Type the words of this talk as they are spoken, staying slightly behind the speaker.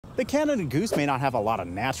The Canada goose may not have a lot of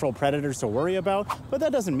natural predators to worry about, but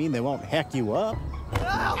that doesn't mean they won't heck you up.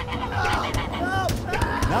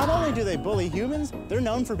 Not only do they bully humans, they're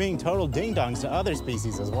known for being total ding-dongs to other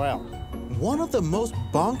species as well. One of the most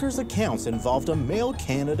bonkers accounts involved a male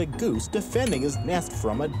Canada goose defending his nest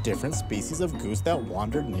from a different species of goose that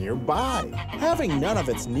wandered nearby. Having none of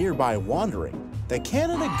its nearby wandering, the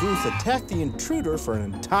Canada goose attacked the intruder for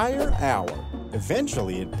an entire hour.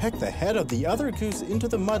 Eventually, it pecked the head of the other goose into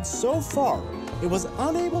the mud so far, it was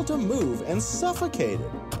unable to move and suffocated.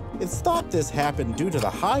 It's thought this happened due to the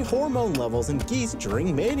high hormone levels in geese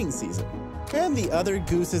during mating season, and the other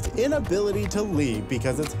goose's inability to leave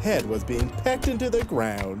because its head was being pecked into the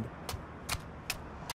ground.